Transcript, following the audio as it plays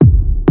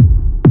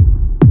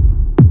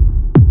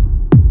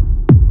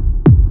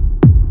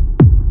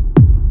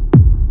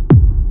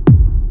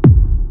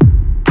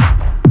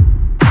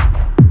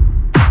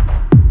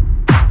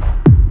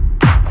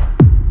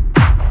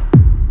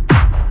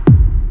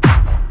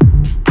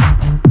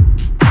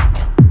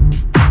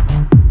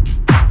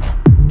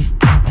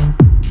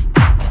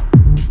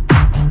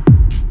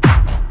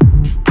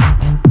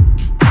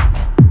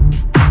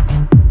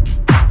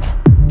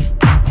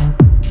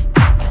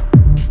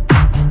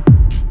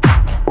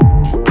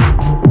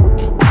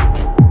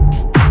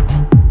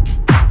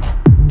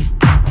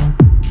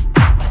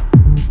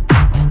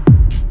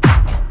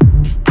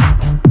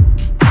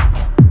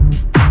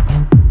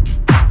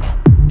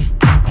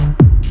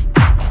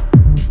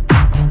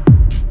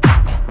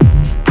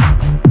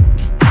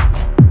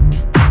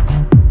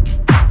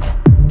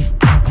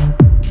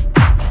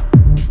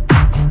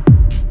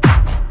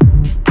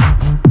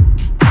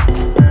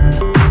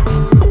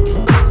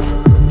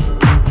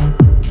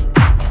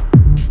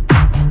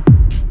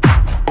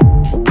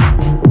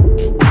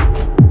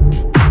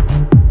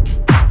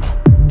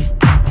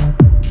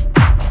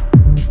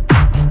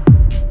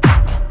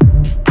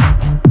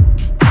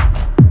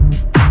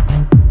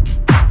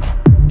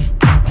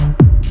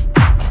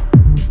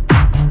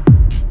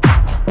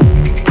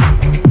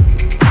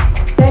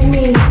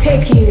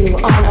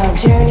my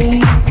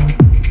journey.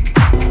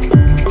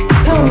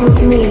 Come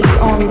with me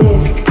on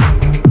this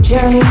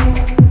journey.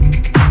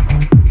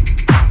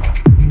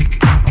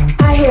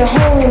 I hear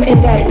home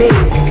in that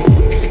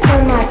bass.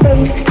 Turn my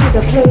face to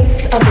the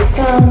place of the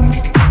sun.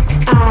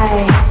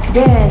 I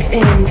dance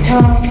in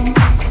tongues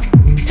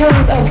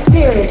of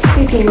spirit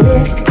speaking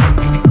myth,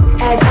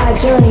 as I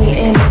journey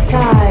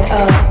inside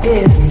of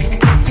this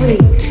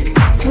sweet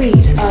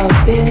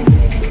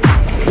abyss.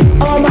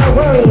 All my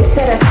worries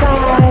set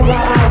aside while I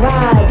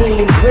ride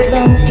these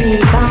rhythms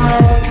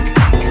divine.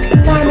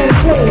 Time and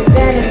place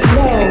vanish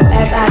slow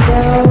as I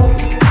delve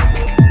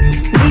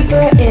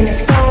deeper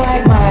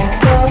inside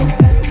myself.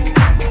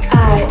 I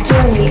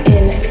journey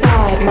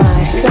inside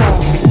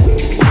myself.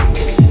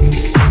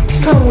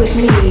 Come with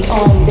me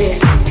on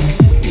this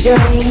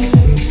journey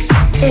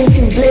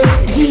into bliss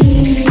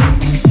deep.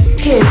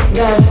 Kiss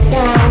the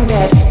sound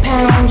that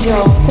pounds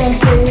your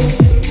senses,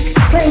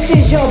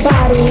 clenches your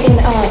body in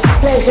a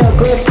pleasure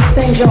grip,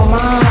 sends your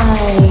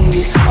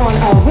mind on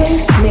a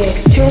rhythmic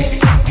trip.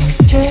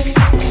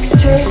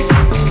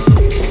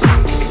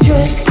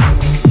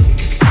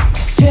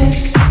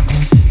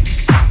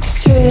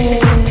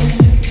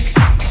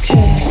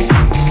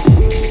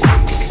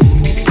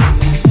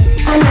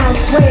 And I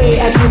sway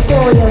at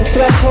euphoria's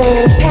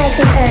threshold,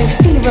 passion and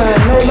fever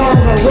no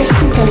longer wish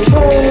to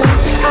control.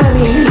 I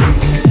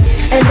release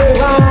and they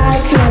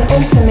rise to an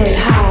ultimate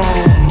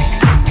high.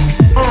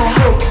 I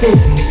hope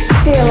this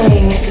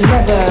feeling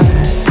never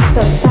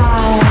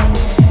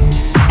subsides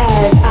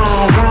as I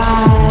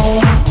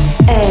ride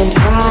and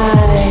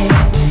ride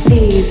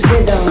these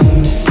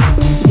rhythms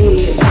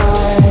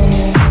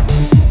divine.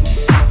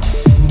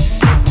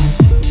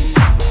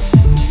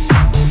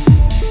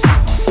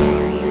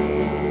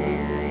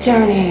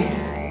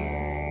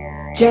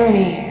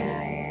 Journey,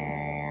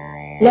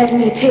 let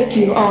me take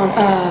you on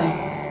a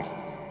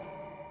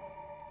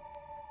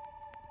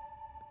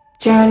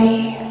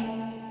journey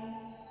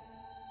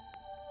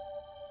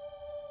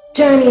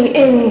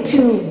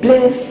into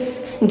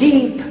bliss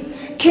deep.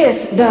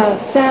 Kiss the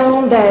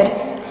sound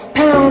that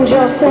pounds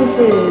your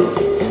senses,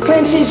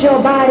 clenches your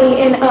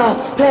body in a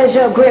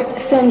pleasure grip,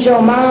 sends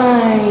your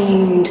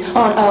mind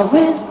on a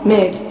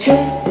rhythmic trip.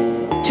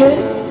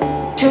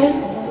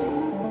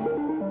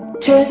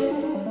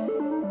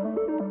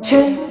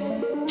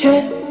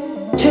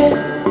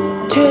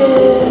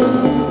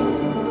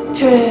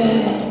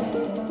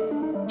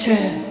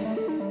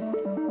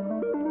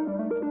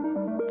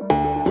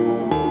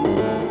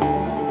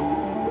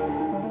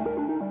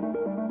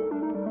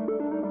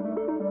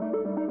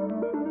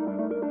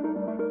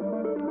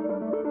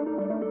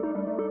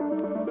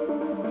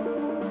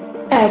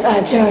 As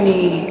I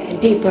journey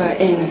deeper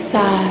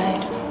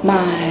inside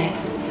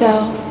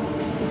myself,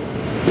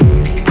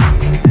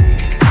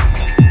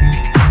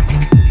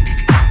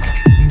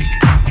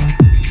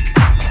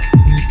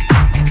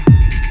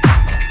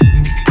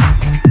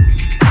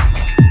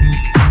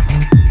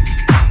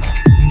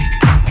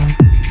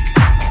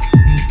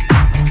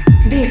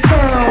 these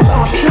sounds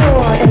are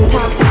pure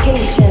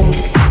intoxication,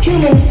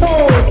 human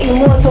soul's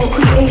immortal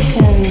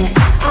creation.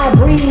 I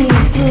breathe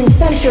through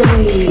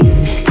centuries,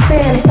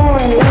 span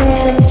foreign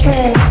lands,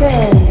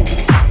 transcend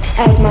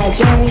as my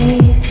journey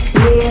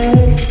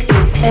nears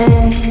its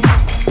end.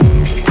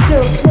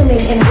 Still swimming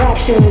in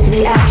rapture's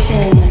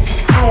reaction,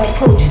 I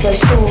approach the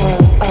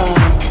shores of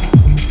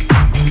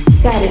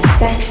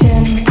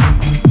satisfaction.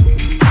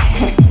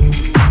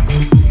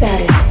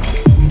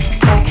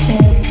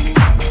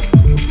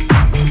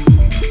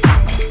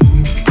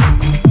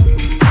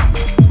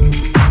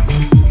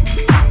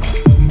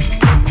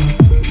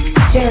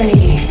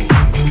 Journey,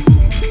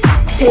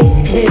 take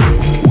this.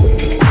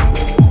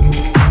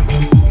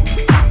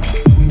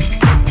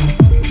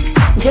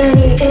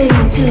 Journey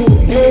into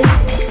bliss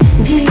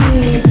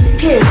deep.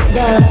 Kiss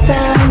the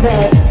sound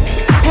that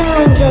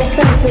pounds your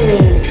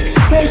senses,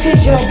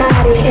 clenches your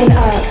body in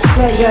a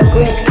pleasure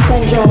grip,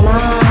 sends your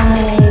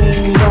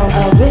mind on a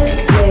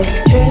rhythmic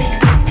trip.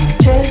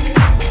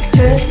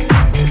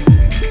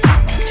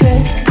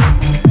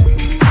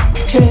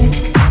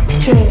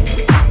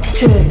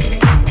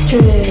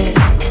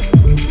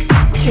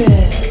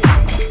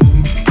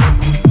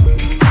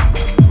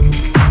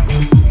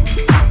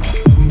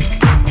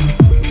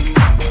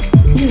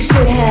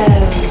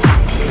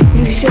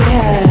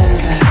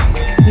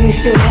 You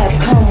should have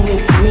come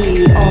with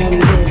me on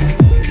this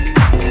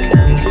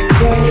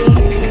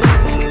journey.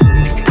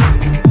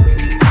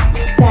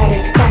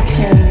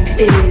 Satisfaction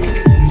is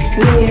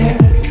near.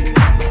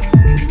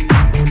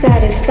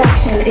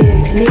 Satisfaction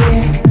is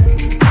near.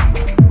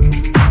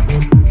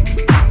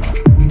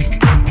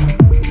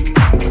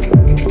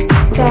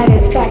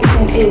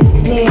 Satisfaction is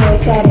near.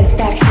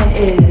 Satisfaction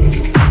is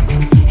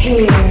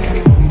here.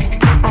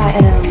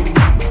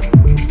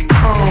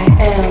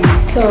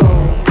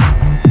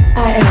 I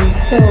am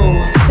so